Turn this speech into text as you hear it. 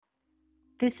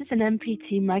This is an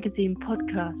MPT Magazine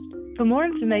podcast. For more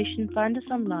information, find us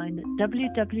online at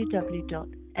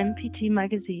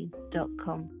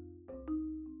www.mptmagazine.com.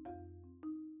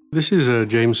 This is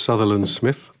James Sutherland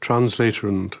Smith, translator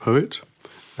and poet,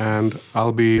 and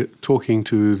I'll be talking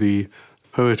to the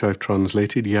poet I've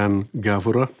translated, Jan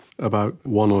Gavura, about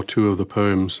one or two of the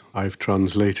poems I've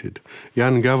translated.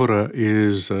 Jan Gavura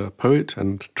is a poet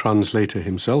and translator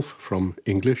himself from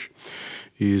English.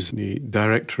 He's the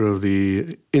director of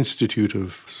the Institute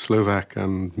of Slovak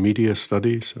and Media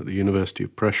Studies at the University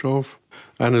of Prešov.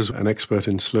 And as an expert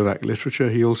in Slovak literature,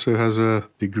 he also has a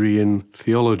degree in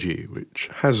theology, which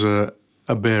has a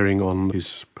bearing on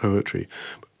his poetry.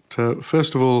 But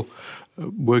first of all,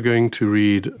 we're going to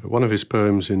read one of his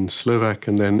poems in Slovak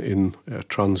and then in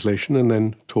translation and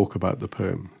then talk about the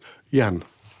poem. Jan.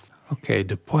 Okay,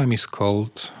 the poem is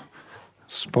called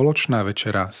Spoločná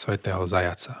večera svätého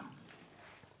Zajaca.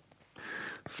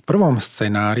 V prvom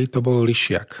scenári to bol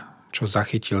lišiak, čo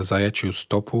zachytil zajačiu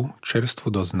stopu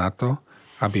čerstvu dosť na to,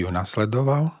 aby ju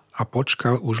nasledoval a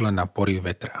počkal už len na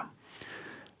poryv vetra.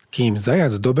 Kým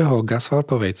zajac dobehol k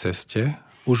asfaltovej ceste,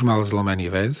 už mal zlomený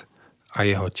väz a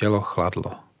jeho telo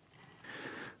chladlo.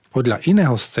 Podľa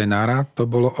iného scenára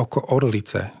to bolo oko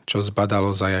orlice, čo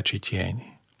zbadalo zajačí tieň.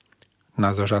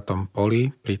 Na zožatom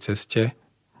poli pri ceste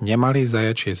nemali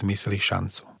zajačie zmysly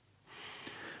šancu.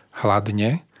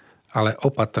 Hladne, ale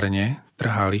opatrne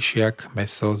trhá lišiak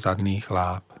mäso zadných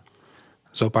láp.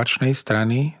 Z opačnej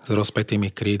strany, s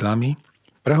rozpätými krídlami,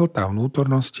 prehltá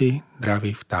vnútornosti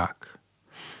dravý vták.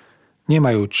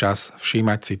 Nemajú čas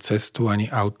všímať si cestu ani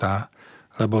autá,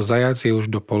 lebo zajac je už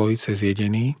do polovice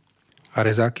zjedený a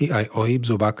rezáky aj ohyb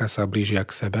zobáka sa blížia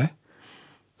k sebe,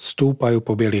 stúpajú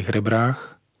po bielých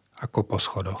rebrách ako po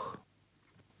schodoch.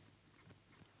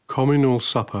 Communal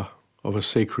supper of a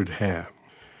sacred hare.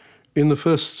 In the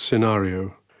first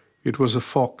scenario, it was a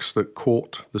fox that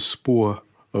caught the spoor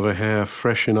of a hare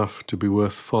fresh enough to be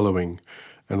worth following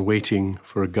and waiting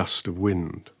for a gust of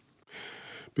wind.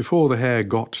 Before the hare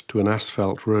got to an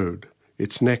asphalt road,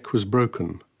 its neck was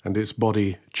broken and its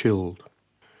body chilled.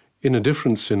 In a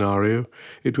different scenario,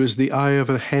 it was the eye of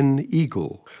a hen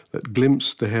eagle that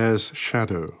glimpsed the hare's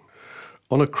shadow.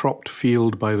 On a cropped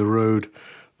field by the road,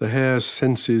 the hare's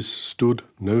senses stood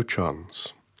no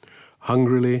chance.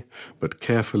 Hungrily but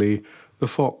carefully, the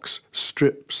fox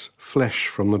strips flesh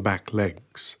from the back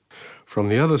legs. From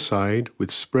the other side, with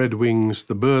spread wings,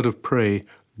 the bird of prey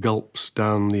gulps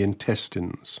down the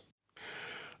intestines.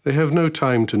 They have no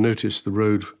time to notice the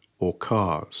road or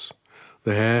cars.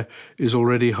 The hare is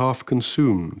already half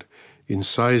consumed.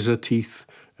 Incisor teeth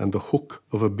and the hook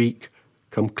of a beak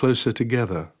come closer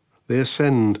together. They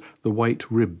ascend the white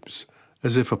ribs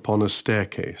as if upon a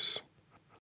staircase.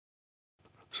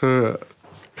 So,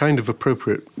 kind of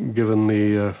appropriate given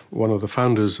the one of the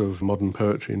founders of modern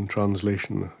poetry in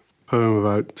translation, a poem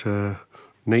about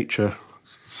nature,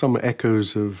 some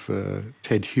echoes of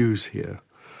Ted Hughes here.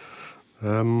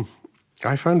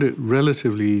 I found it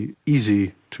relatively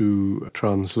easy to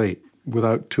translate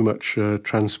without too much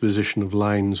transposition of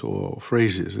lines or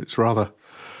phrases. It's rather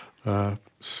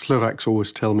Slovaks always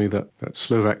tell me that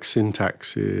Slovak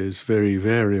syntax is very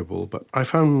variable, but I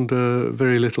found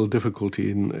very little difficulty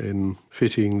in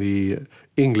fitting the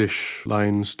English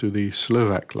lines to the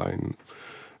Slovak line.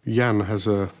 Jan has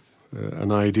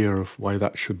an idea of why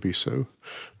that should be so.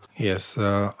 Yes,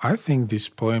 I think this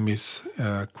poem is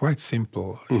quite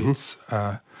simple. Mm-hmm. It's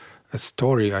a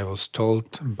story I was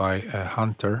told by a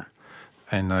hunter,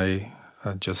 and I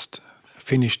just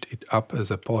finished it up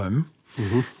as a poem.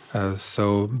 Mm-hmm.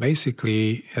 So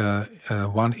basically,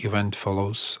 one event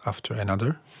follows after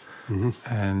another, mm-hmm.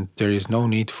 and there is no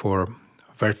need for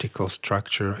vertical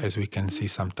structure as we can see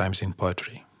sometimes in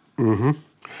poetry. Mm-hmm.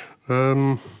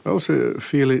 I also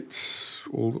feel it's,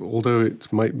 although it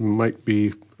might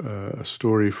be a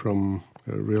story from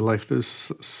real life, there's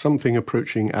something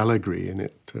approaching allegory in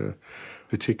it,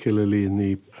 particularly in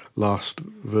the last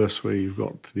verse where you've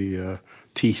got the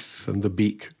teeth and the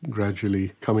beak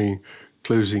gradually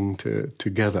closing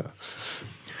together.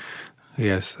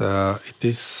 Yes, it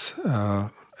is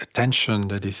a tension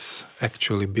that is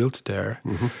actually built there.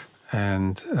 Mm-hmm.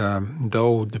 And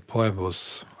though the poem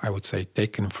was, I would say,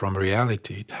 taken from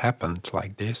reality, it happened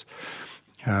like this,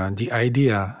 the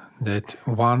idea that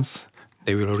once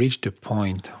they will reach the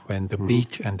point when the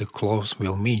beak and the claws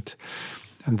will meet,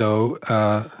 and though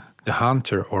the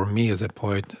hunter or me as a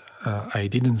poet, I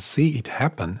didn't see it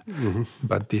happen, mm-hmm.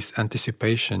 but this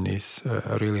anticipation is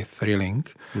really thrilling.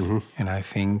 Mm-hmm. And I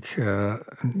think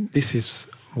this is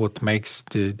what makes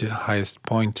the highest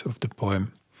point of the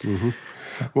poem. Mm-hmm.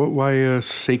 Why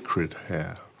sacred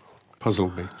hare?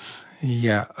 Puzzled me.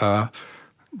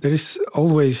 There is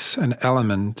always an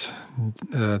element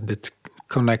that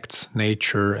connects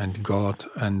nature and God,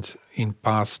 and in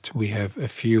past we have a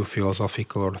few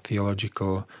philosophical or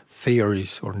theological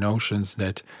theories or notions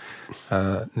that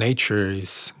nature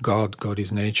is God, God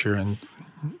is nature, and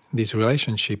these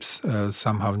relationships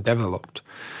somehow developed.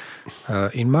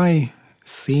 In my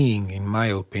seeing, in my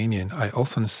opinion, I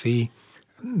often see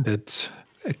that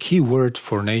a key word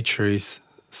for nature is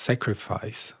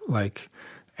sacrifice. Like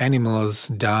animals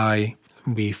die,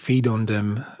 we feed on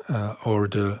them, or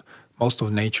most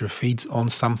of nature feeds on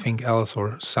something else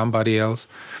or somebody else.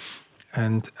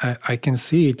 And I can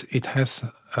see it has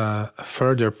a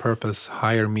further purpose,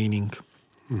 higher meaning.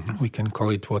 Mm-hmm. We can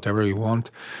call it whatever we want.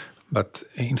 But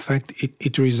in fact,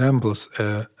 it resembles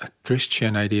a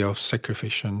Christian idea of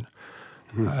sacrificial.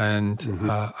 Mm-hmm.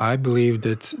 And I believe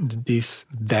that these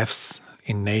deaths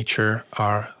in nature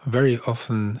are very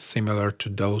often similar to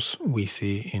those we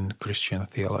see in Christian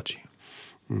theology.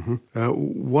 Mm-hmm.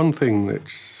 One thing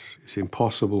that's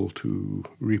impossible to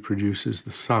reproduce is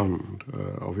the sound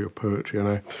of your poetry.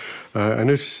 And I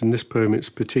notice in this poem it's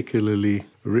particularly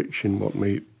rich in what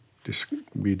may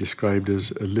be described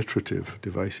as alliterative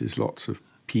devices, lots of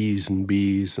P's and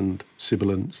B's and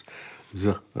sibilants,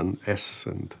 Z and S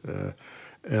and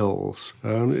L's.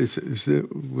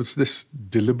 Was this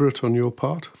deliberate on your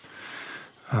part?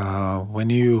 When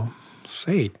you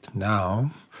say it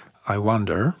now, I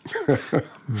wonder.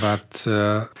 But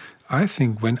I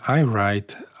think when I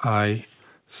write, I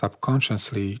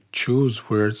subconsciously choose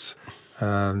words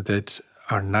that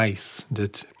are nice,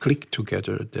 that click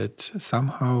together, that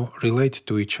somehow relate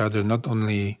to each other, not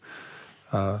only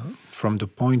from the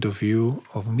point of view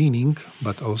of meaning,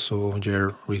 but also of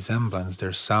their resemblance,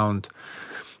 their sound.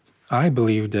 I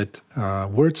believe that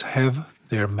words have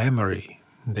their memory.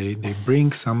 They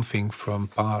bring something from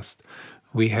past.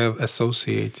 We have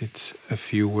associated a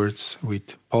few words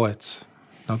with poets,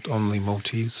 not only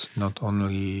motifs, not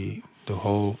only the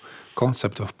whole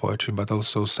concept of poetry, but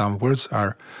also some words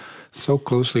are so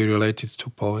closely related to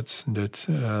poets that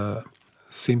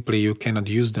simply you cannot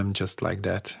use them just like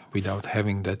that without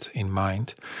having that in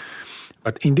mind.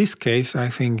 But in this case, I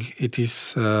think it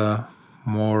is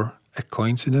more a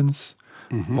coincidence,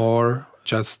 mm-hmm. or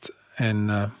just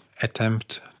an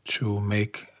attempt to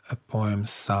make a poem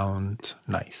sound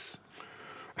nice.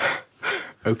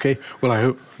 Okay. Well, I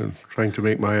hope I'm trying to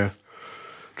make my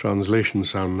translation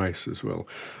sound nice as well.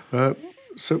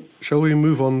 So shall we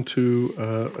move on to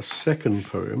a second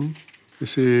poem?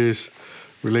 This is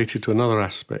related to another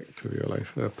aspect of your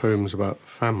life, poems about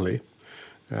family.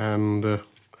 And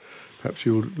perhaps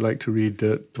you'd like to read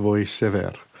Tvoj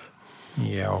sever.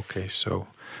 Yeah, okay. So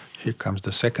here comes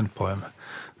the second poem.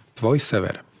 Tvoj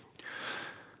sever.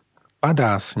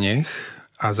 Padá sneh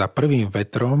a za prvým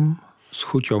vetrom s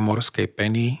chuťou morskej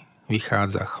peny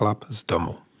vychádza chlap z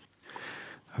domu.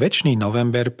 Večný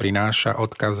november prináša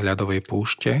odkaz ľadovej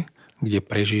púšte, kde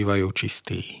prežívajú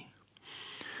čistí.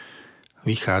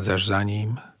 Vychádzaš za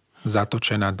ním,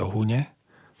 zatočená do hune,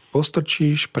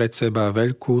 postrčíš pred seba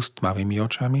veľkú s tmavými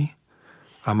očami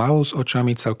a malú s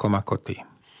očami celkom ako ty.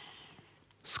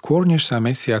 Skôr než sa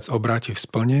mesiac obráti v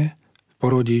splne,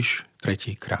 porodíš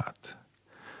tretíkrát.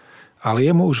 Ale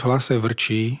jemu už v hlase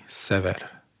vrčí sever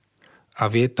a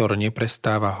vietor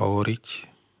neprestáva hovoriť,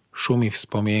 šumí v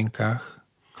spomienkach,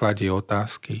 kladie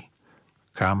otázky,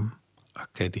 kam a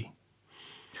kedy.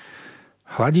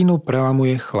 Hladinu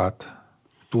prelamuje chlad,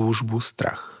 túžbu,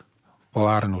 strach,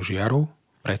 polárnu žiaru,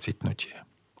 precitnutie.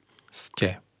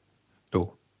 Ste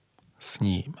tu, s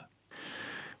ním.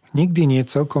 Nikdy nie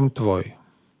celkom tvoj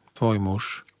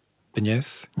muž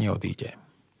dnes neodíde.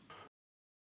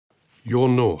 You're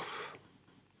north.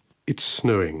 It's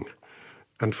snowing,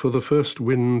 and for the first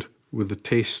wind with the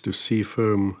taste of sea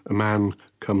foam, a man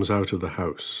comes out of the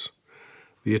house.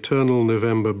 The eternal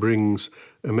November brings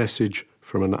a message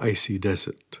from an icy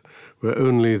desert, where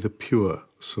only the pure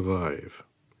survive.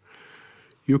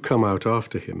 You come out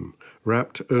after him,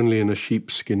 wrapped only in a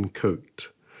sheepskin coat.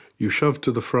 You shove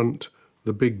to the front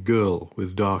the big girl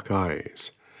with dark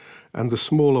eyes, and the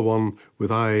smaller one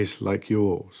with eyes like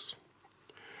yours.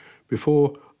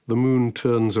 Before the moon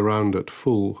turns around at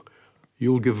full,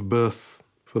 you'll give birth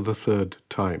for the third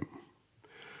time.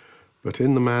 But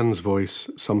in the man's voice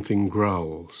something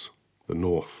growls, the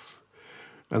north,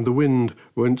 and the wind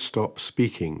won't stop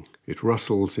speaking. It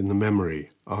rustles in the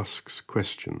memory, asks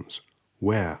questions,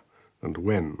 where and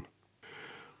when.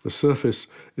 The surface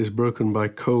is broken by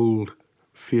cold,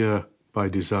 fear by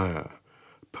desire,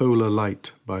 polar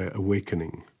light by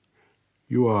awakening.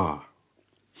 You are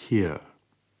here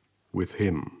with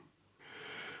him.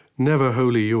 Never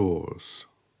wholly yours,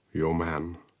 your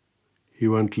man. He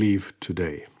won't leave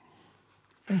today.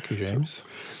 Thank you, James.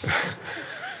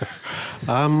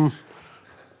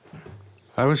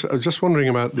 I was just wondering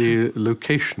about the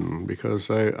location, because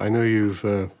I know you've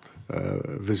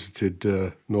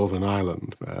visited Northern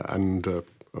Ireland and,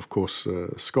 of course,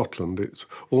 Scotland. It's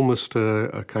almost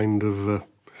a kind of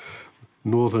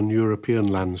Northern European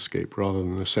landscape rather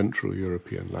than a Central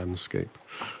European landscape,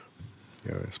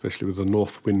 especially with the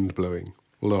north wind blowing.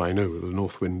 Although I know the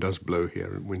north wind does blow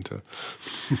here in winter.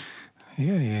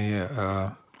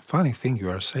 Yeah. Funny thing you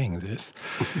are saying this.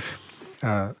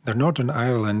 The Northern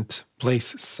Ireland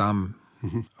plays some,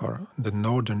 or the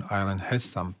Northern Ireland has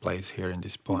some place here in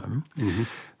this poem,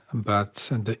 but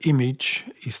the image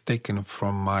is taken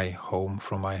from my home,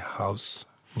 from my house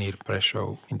near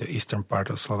Prešov in the eastern part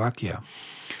of Slovakia.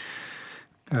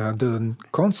 The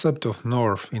concept of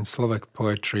north in Slovak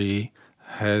poetry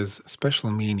has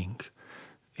special meaning.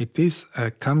 It is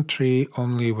a country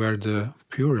only where the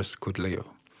purest could live.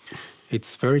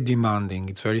 It's very demanding,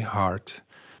 it's very hard,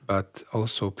 but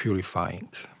also purifying.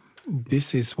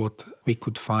 This is what we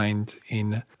could find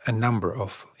in a number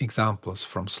of examples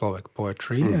from Slovak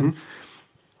poetry, and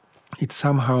it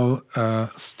somehow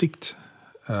stuck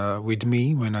with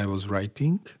me when I was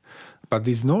writing. But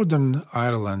this Northern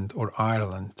Ireland or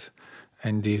Ireland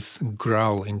and this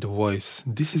growl in the voice,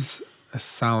 this is a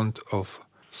sound of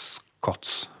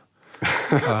Scots,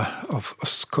 of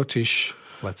Scottish,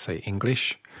 let's say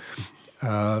English.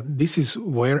 This is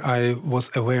where I was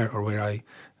aware, or where I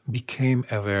became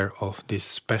aware of this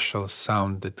special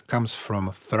sound that comes from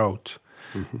a throat,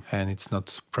 and it's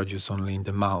not produced only in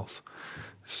the mouth.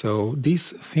 So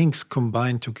these things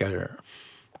combine together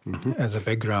as a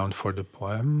background for the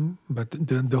poem. But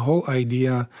the whole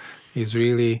idea is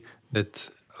really that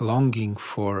longing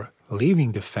for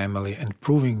leaving the family and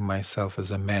proving myself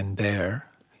as a man there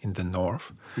in the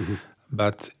north,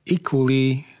 but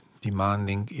equally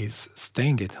demanding is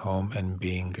staying at home and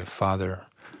being a father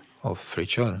of 3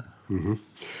 children.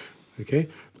 Okay.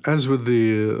 As with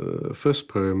the first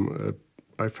poem,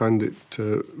 I found it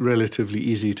relatively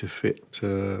easy to fit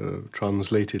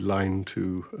translated line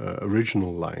to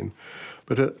original line.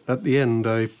 But at the end,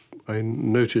 I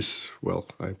noticed,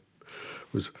 I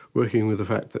was working with the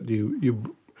fact that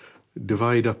you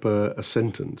divide up a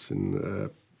sentence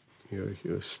in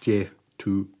stie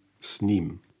tu s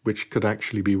ním, which could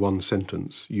actually be one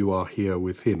sentence, you are here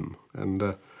with him.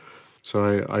 And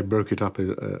so I broke it up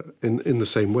in the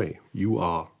same way, you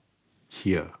are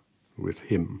here with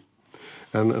him.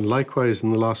 And likewise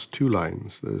in the last 2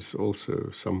 lines, there's also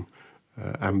some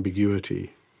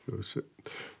ambiguity. It was,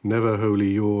 never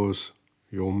wholly yours,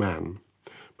 your man.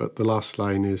 But the last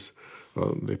line is,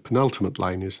 the penultimate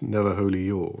line is never wholly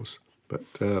yours. But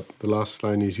the last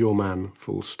line is your man,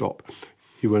 full stop.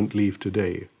 He won't leave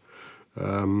today.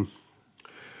 And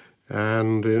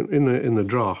in the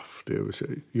draft, it was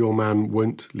your man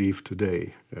won't leave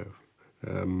today.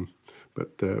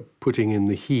 But putting in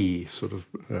the he sort of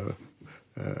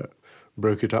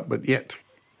broke it up, but yet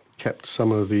kept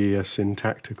some of the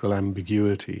syntactical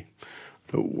ambiguity.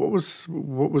 What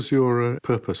was your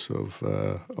purpose of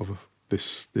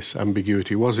this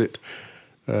ambiguity? Was it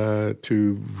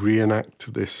to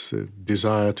reenact this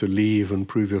desire to leave and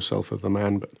prove yourself as a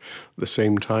man, but at the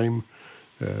same time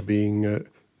being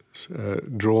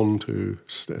drawn to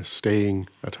staying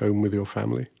at home with your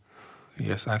family?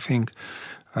 Yes, I think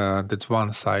that's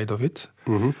one side of it.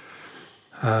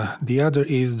 The other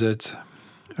is that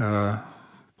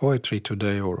poetry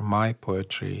today, or my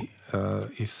poetry,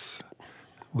 is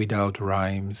without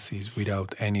rhymes, is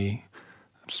without any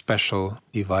special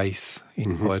device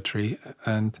in poetry.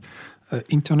 And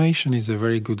intonation is a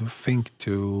very good thing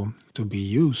to be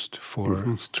used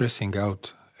for stressing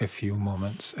out a few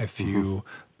moments, a few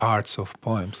parts of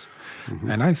poems.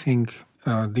 And I think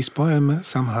this poem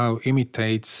somehow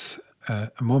imitates a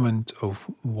moment of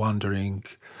wondering,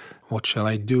 what shall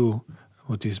I do?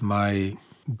 What is my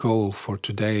goal for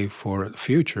today, for the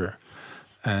future?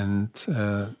 And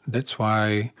that's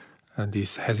why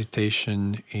this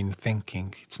hesitation in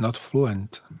thinking, it's not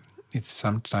fluent. It's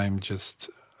sometimes just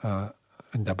a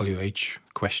WH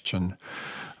question,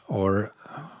 or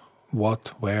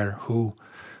what, where, who.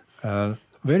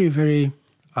 Very, very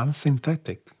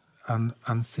unsyntactic.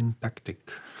 Unsyntactic.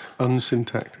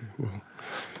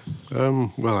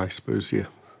 Well, I suppose,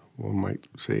 one might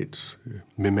say it's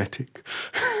mimetic.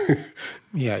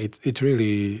 Yeah, it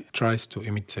really tries to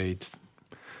imitate,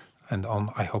 and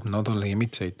I hope not only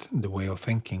imitate the way of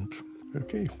thinking.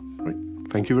 Okay, right.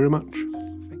 Thank you very much.